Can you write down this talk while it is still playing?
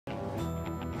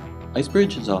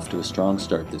IceBridge is off to a strong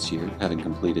start this year, having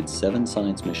completed 7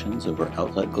 science missions over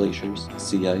outlet glaciers,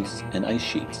 sea ice, and ice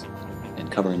sheets, and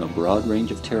covering a broad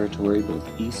range of territory both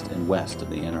east and west of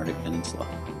the Antarctic Peninsula.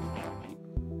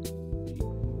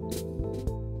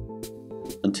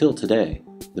 Until today,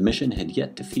 the mission had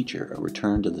yet to feature a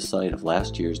return to the site of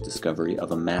last year's discovery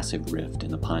of a massive rift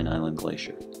in the Pine Island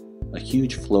Glacier, a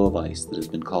huge flow of ice that has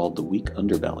been called the weak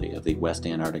underbelly of the West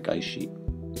Antarctic ice sheet.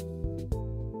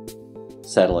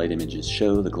 Satellite images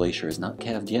show the glacier is not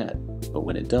calved yet, but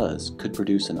when it does, could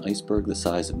produce an iceberg the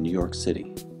size of New York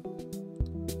City.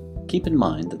 Keep in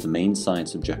mind that the main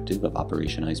science objective of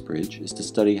Operation IceBridge is to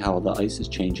study how the ice is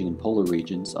changing in polar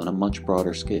regions on a much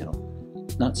broader scale,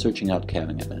 not searching out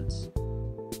calving events.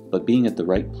 But being at the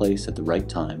right place at the right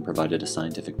time provided a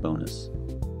scientific bonus.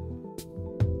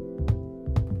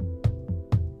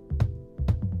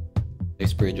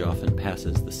 IceBridge often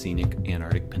passes the scenic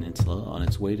Antarctic Peninsula on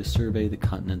its way to survey the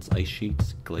continent's ice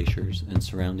sheets, glaciers, and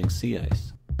surrounding sea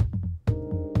ice.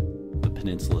 The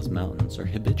peninsula's mountains are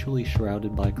habitually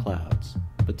shrouded by clouds,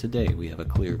 but today we have a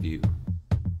clear view.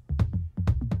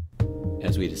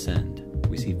 As we descend,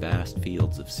 we see vast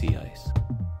fields of sea ice.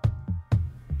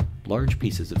 Large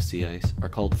pieces of sea ice are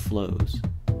called floes,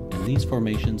 and these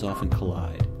formations often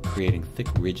collide, creating thick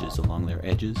ridges along their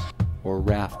edges or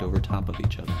raft over top of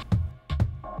each other.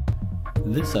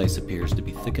 This ice appears to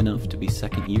be thick enough to be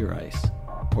second-year ice,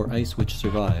 or ice which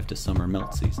survived a summer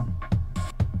melt season.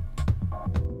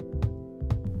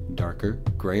 Darker,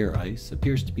 grayer ice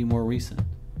appears to be more recent,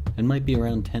 and might be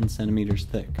around 10 centimeters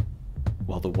thick,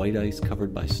 while the white ice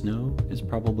covered by snow is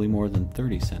probably more than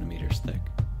 30 centimeters thick.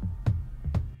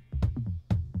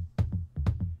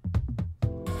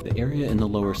 The area in the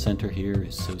lower center here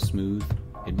is so smooth,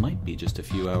 it might be just a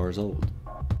few hours old.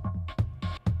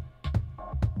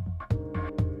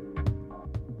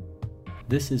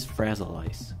 This is frazzle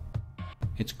ice.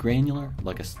 It's granular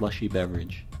like a slushy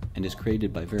beverage and is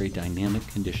created by very dynamic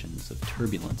conditions of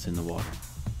turbulence in the water.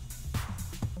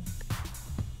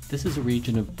 This is a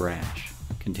region of brash,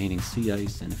 containing sea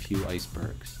ice and a few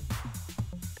icebergs.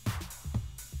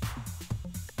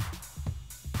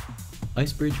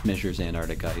 IceBridge measures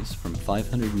Antarctic ice from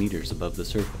 500 meters above the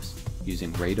surface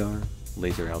using radar,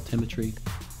 laser altimetry,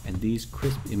 and these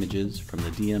crisp images from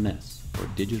the DMS, or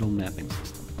Digital Mapping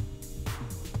System.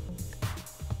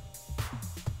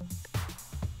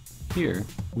 Here,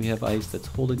 we have ice that's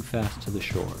holding fast to the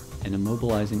shore and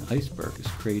immobilizing icebergs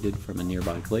created from a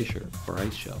nearby glacier or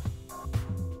ice shelf.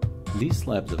 These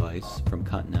slabs of ice from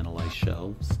continental ice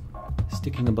shelves,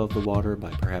 sticking above the water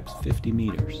by perhaps 50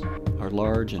 meters, are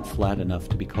large and flat enough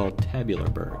to be called tabular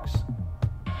bergs.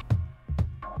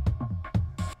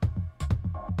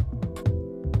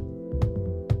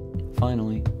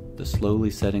 Finally, the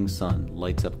slowly setting sun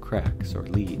lights up cracks or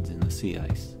leads in the sea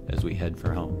ice as we head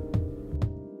for home.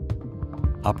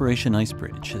 Operation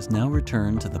IceBridge has now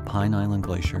returned to the Pine Island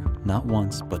Glacier not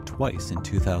once but twice in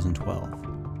 2012.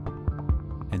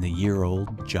 And the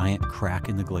year-old giant crack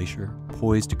in the glacier,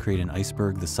 poised to create an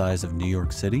iceberg the size of New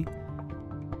York City?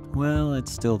 Well,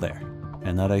 it's still there,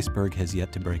 and that iceberg has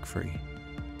yet to break free.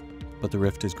 But the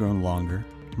rift has grown longer,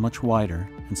 much wider,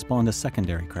 and spawned a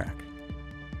secondary crack.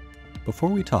 Before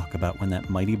we talk about when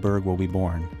that mighty berg will be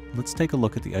born, let's take a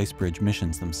look at the IceBridge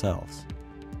missions themselves.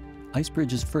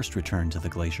 IceBridge's first return to the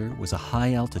glacier was a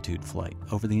high-altitude flight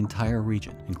over the entire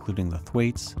region, including the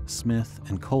Thwaites, Smith,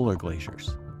 and Kohler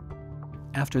glaciers.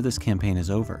 After this campaign is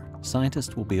over,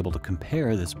 scientists will be able to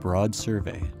compare this broad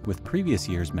survey with previous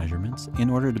year's measurements in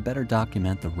order to better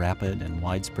document the rapid and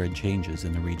widespread changes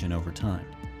in the region over time.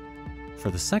 For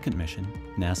the second mission,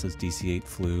 NASA's DC-8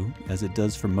 flew, as it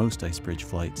does for most IceBridge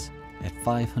flights, at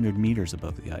 500 meters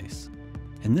above the ice.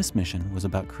 And this mission was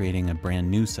about creating a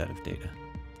brand new set of data.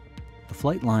 The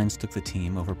flight lines took the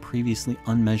team over previously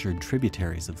unmeasured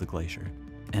tributaries of the glacier,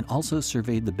 and also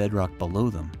surveyed the bedrock below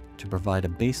them to provide a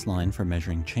baseline for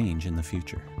measuring change in the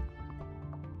future.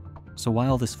 So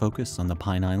while this focus on the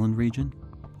Pine Island region,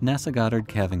 NASA Goddard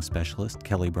calving specialist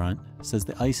Kelly Brunt says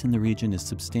the ice in the region is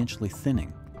substantially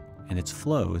thinning, and its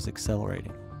flow is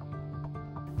accelerating.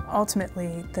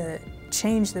 Ultimately, the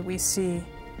change that we see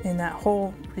in that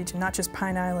whole region, not just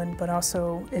Pine Island, but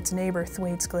also its neighbor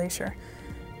Thwaites Glacier,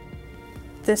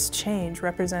 this change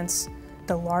represents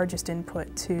the largest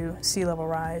input to sea level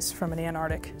rise from an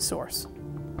Antarctic source.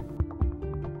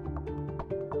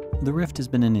 The rift has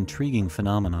been an intriguing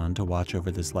phenomenon to watch over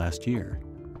this last year,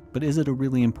 but is it a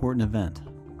really important event?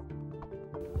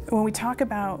 When we talk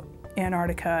about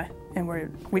Antarctica and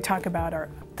we talk about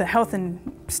the health and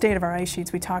state of our ice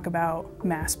sheets, we talk about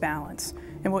mass balance.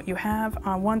 And what you have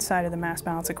on one side of the mass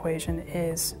balance equation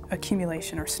is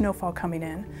accumulation or snowfall coming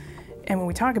in. And when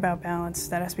we talk about balance,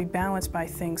 that has to be balanced by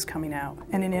things coming out.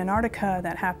 And in Antarctica,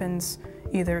 that happens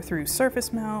either through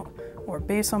surface melt or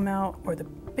basal melt, or the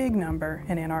big number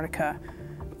in Antarctica,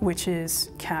 which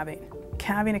is calving.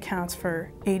 Calving accounts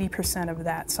for 80% of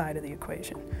that side of the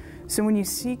equation. So when you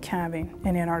see calving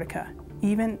in Antarctica,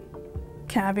 even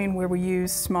calving where we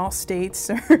use small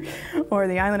states or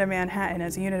the island of Manhattan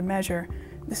as a unit of measure,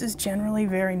 this is generally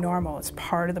very normal. It's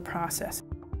part of the process.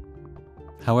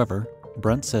 However,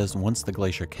 Brunt says once the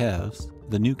glacier calves,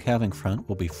 the new calving front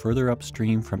will be further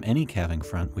upstream from any calving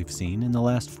front we've seen in the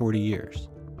last 40 years.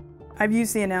 I've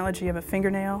used the analogy of a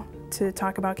fingernail to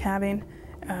talk about calving.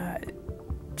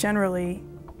 Generally,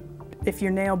 if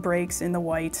your nail breaks in the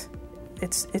white,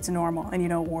 it's normal and you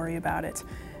don't worry about it.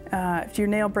 If your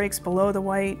nail breaks below the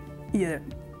white, you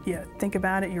think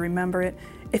about it, you remember it.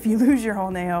 If you lose your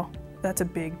whole nail, that's a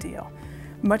big deal.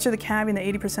 Much of the calving, the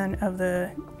 80% of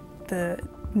the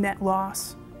net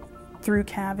loss through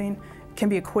calving, can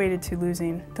be equated to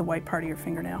losing the white part of your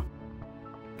fingernail.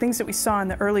 Things that we saw in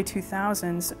the early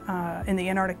 2000s in the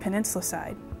Antarctic Peninsula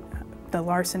side, the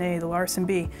Larsen A, the Larsen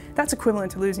B, that's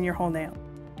equivalent to losing your whole nail.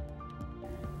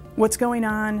 What's going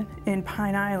on in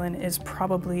Pine Island is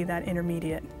probably that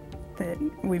intermediate, that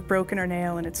we've broken our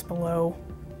nail and it's below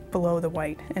the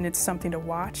white, and it's something to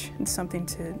watch and something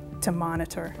to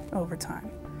monitor over time.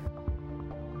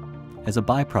 As a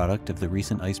byproduct of the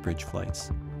recent IceBridge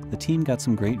flights, the team got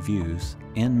some great views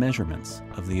and measurements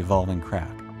of the evolving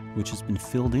crack, which has been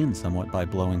filled in somewhat by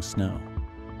blowing snow.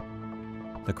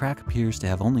 The crack appears to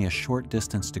have only a short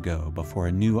distance to go before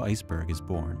a new iceberg is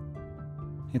born.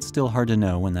 It's still hard to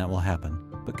know when that will happen,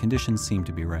 but conditions seem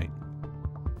to be right.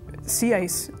 Sea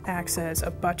ice acts as a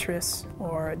buttress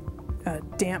or a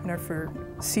dampener for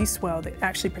sea swell that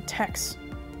actually protects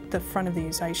the front of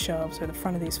these ice shelves or the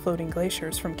front of these floating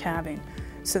glaciers from calving.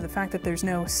 So the fact that there's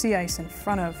no sea ice in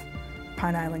front of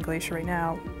Pine Island Glacier right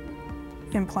now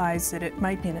implies that it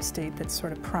might be in a state that's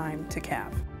sort of primed to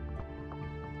calve.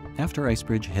 After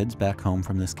IceBridge heads back home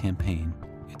from this campaign,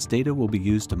 its data will be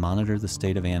used to monitor the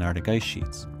state of Antarctic ice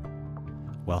sheets,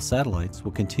 while satellites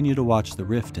will continue to watch the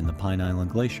rift in the Pine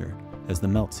Island Glacier as the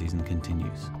melt season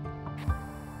continues.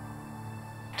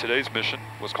 Today's mission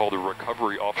was called the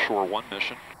Recovery Offshore 1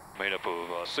 mission, made up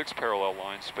of 6 parallel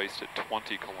lines spaced at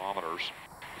 20 kilometers.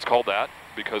 It's called that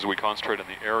because we concentrate in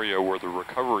the area where the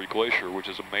Recovery Glacier, which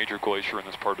is a major glacier in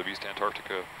this part of East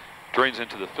Antarctica, drains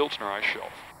into the Filchner ice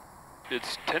shelf.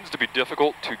 It tends to be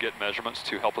difficult to get measurements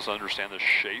to help us understand the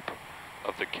shape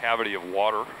of the cavity of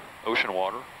water, ocean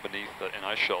water, beneath an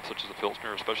ice shelf such as the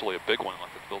Filchner, especially a big one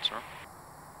like the Filchner.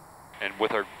 And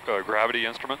with our gravity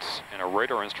instruments and our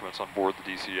radar instruments on board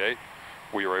the DC-8,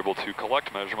 we are able to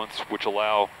collect measurements which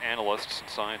allow analysts and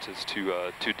scientists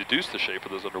to deduce the shape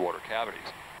of those underwater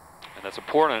cavities. And that's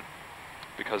important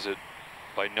because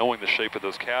by knowing the shape of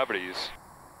those cavities,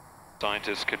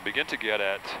 scientists can begin to get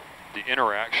at the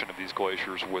interaction of these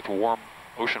glaciers with warm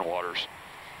ocean waters,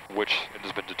 which it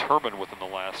has been determined within the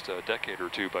last decade or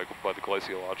two by the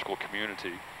glaciological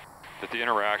community that the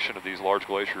interaction of these large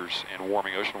glaciers and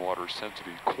warming ocean waters tends to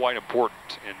be quite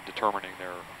important in determining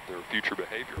their future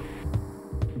behavior.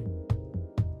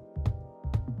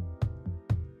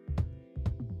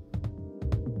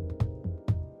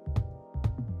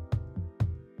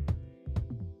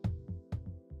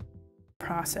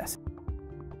 Process.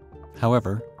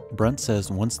 However, Brunt says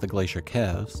once the glacier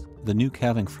calves, the new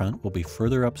calving front will be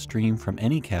further upstream from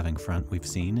any calving front we've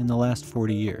seen in the last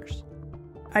 40 years.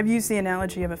 I've used the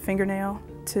analogy of a fingernail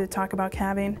to talk about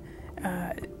calving.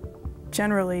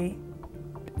 Generally,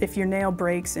 if your nail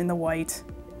breaks in the white,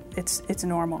 it's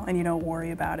normal and you don't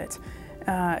worry about it.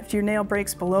 If your nail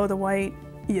breaks below the white,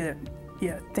 you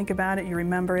think about it, you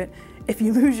remember it. If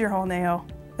you lose your whole nail,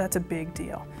 that's a big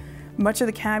deal. Much of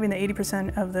the calving, the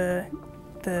 80% of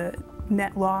the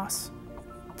net loss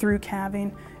through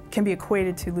calving, can be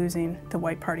equated to losing the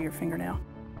white part of your fingernail.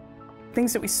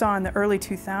 Things that we saw in the early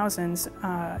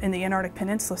 2000s in the Antarctic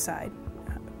Peninsula side,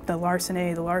 the Larsen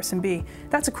A, the Larsen B,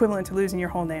 that's equivalent to losing your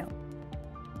whole nail.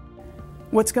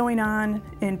 What's going on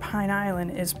in Pine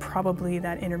Island is probably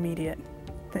that intermediate,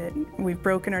 that we've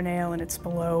broken our nail and it's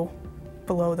below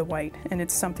the white, and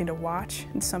it's something to watch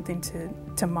and something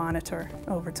to monitor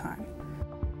over time.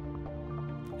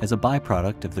 As a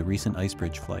byproduct of the recent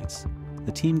IceBridge flights,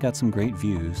 the team got some great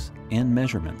views and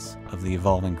measurements of the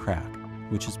evolving crack,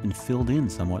 which has been filled in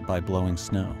somewhat by blowing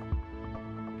snow.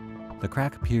 The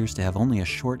crack appears to have only a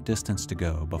short distance to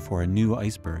go before a new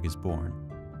iceberg is born.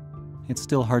 It's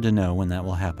still hard to know when that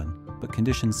will happen, but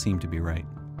conditions seem to be right.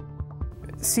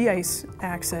 Sea ice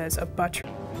acts as a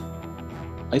buttress.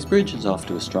 IceBridge is off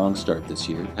to a strong start this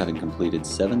year, having completed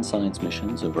 7 science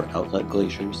missions over outlet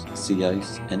glaciers, sea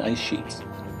ice, and ice sheets,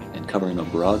 and covering a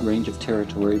broad range of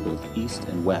territory both east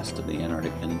and west of the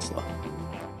Antarctic Peninsula.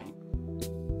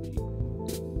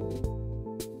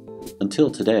 Until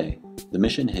today, the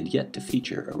mission had yet to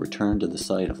feature a return to the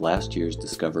site of last year's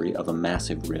discovery of a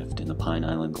massive rift in the Pine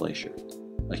Island Glacier,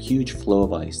 a huge flow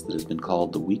of ice that has been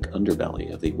called the weak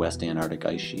underbelly of the West Antarctic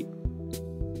ice sheet.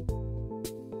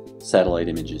 Satellite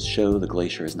images show the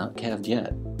glacier is not calved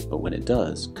yet, but when it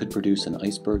does, could produce an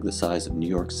iceberg the size of New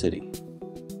York City.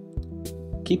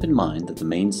 Keep in mind that the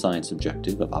main science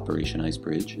objective of Operation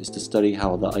IceBridge is to study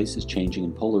how the ice is changing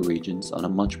in polar regions on a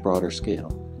much broader scale,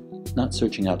 not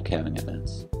searching out calving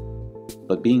events.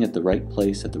 But being at the right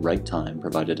place at the right time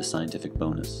provided a scientific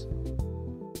bonus.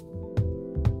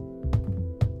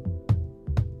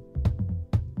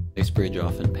 IceBridge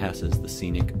often passes the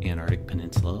scenic Antarctic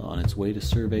Peninsula on its way to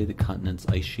survey the continent's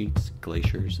ice sheets,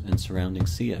 glaciers, and surrounding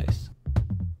sea ice.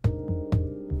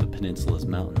 The peninsula's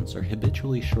mountains are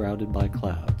habitually shrouded by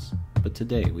clouds, but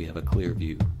today we have a clear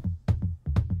view.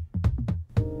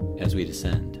 As we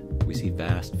descend, we see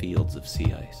vast fields of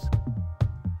sea ice.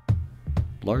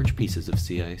 Large pieces of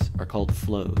sea ice are called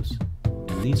floes,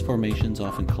 and these formations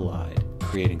often collide,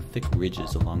 creating thick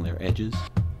ridges along their edges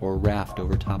or raft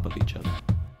over top of each other.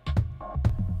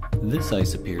 This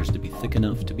ice appears to be thick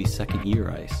enough to be second-year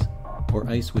ice, or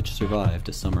ice which survived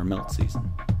a summer melt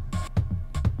season.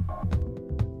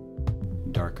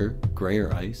 Darker,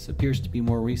 grayer ice appears to be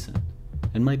more recent,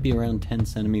 and might be around 10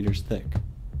 centimeters thick,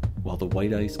 while the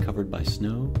white ice covered by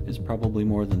snow is probably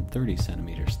more than 30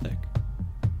 centimeters thick.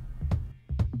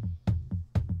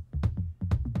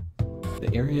 The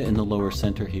area in the lower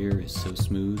center here is so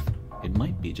smooth, it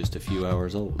might be just a few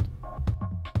hours old.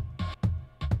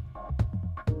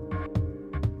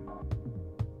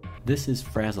 This is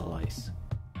frazzle ice.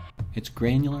 It's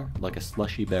granular like a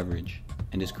slushy beverage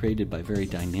and is created by very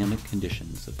dynamic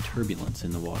conditions of turbulence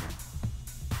in the water.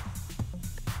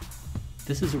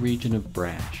 This is a region of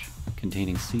brash,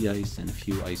 containing sea ice and a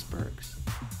few icebergs.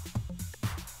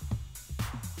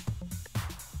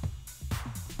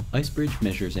 IceBridge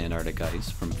measures Antarctic ice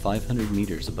from 500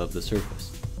 meters above the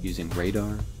surface using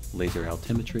radar, laser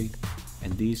altimetry,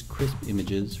 and these crisp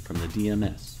images from the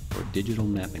DMS, or Digital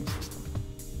Mapping System.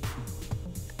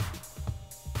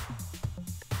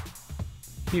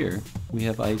 Here, we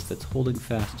have ice that's holding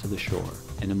fast to the shore,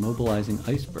 and immobilizing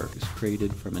iceberg is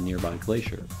created from a nearby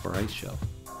glacier or ice shelf.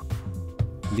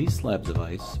 These slabs of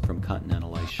ice from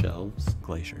continental ice shelves,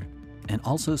 glacier, and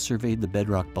also surveyed the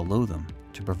bedrock below them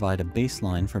to provide a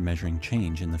baseline for measuring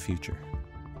change in the future.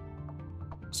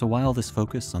 So while this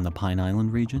focus on the Pine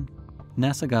Island region,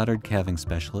 NASA Goddard calving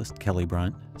specialist Kelly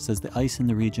Brunt says the ice in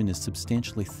the region is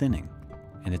substantially thinning,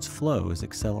 and its flow is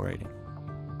accelerating.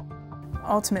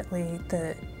 Ultimately,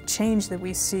 the change that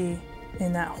we see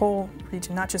in that whole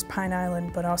region, not just Pine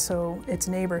Island, but also its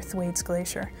neighbor, Thwaites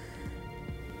Glacier,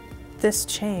 this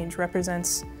change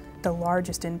represents the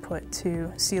largest input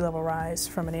to sea level rise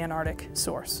from an Antarctic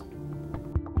source.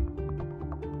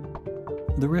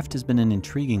 The rift has been an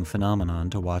intriguing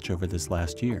phenomenon to watch over this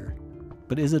last year,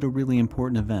 but is it a really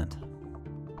important event?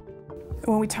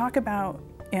 When we talk about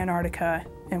Antarctica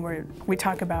and we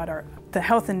talk about the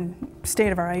health and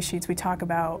state of our ice sheets, we talk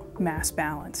about mass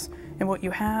balance. And what you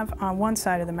have on one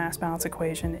side of the mass balance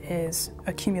equation is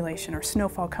accumulation or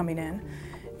snowfall coming in.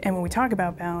 And when we talk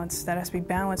about balance, that has to be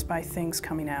balanced by things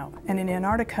coming out. And in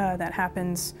Antarctica, that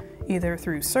happens either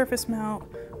through surface melt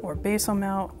or basal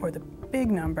melt, or the big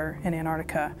number in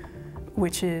Antarctica,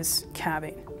 which is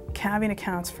calving. Calving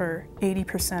accounts for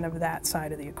 80% of that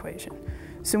side of the equation.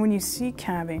 So when you see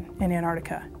calving in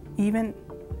Antarctica, even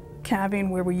calving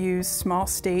where we use small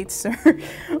states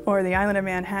or the island of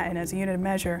Manhattan as a unit of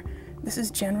measure, this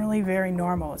is generally very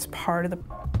normal. It's part of the...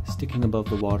 Sticking above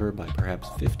the water by perhaps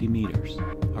 50 meters,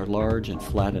 are large and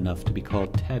flat enough to be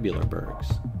called tabular bergs.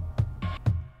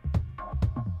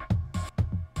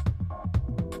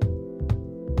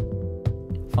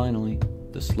 Finally,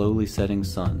 the slowly setting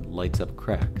sun lights up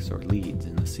cracks or leads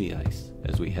in the sea ice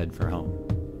as we head for home.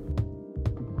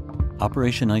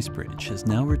 Operation IceBridge has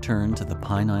now returned to the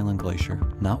Pine Island Glacier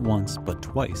not once but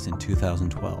twice in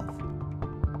 2012.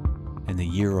 And the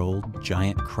year-old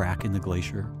giant crack in the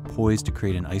glacier, poised to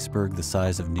create an iceberg the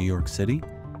size of New York City?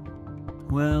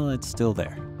 Well, it's still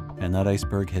there, and that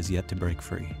iceberg has yet to break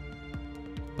free.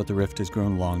 But the rift has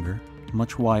grown longer,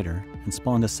 much wider, and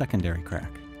spawned a secondary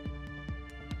crack.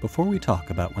 Before we talk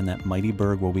about when that mighty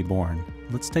berg will be born,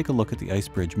 let's take a look at the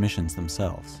IceBridge missions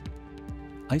themselves.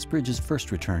 IceBridge's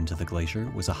first return to the glacier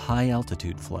was a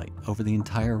high-altitude flight over the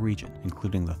entire region,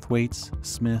 including the Thwaites,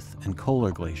 Smith, and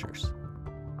Kohler glaciers.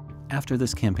 After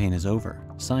this campaign is over,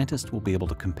 scientists will be able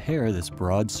to compare this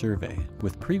broad survey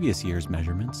with previous year's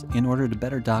measurements in order to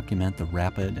better document the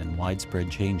rapid and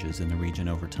widespread changes in the region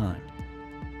over time.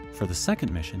 For the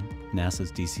second mission,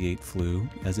 NASA's DC-8 flew,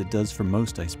 as it does for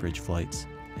most IceBridge flights,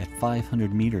 at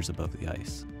 500 meters above the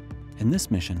ice. And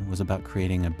this mission was about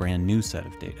creating a brand new set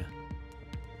of data.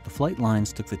 The flight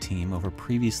lines took the team over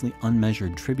previously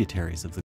unmeasured tributaries of the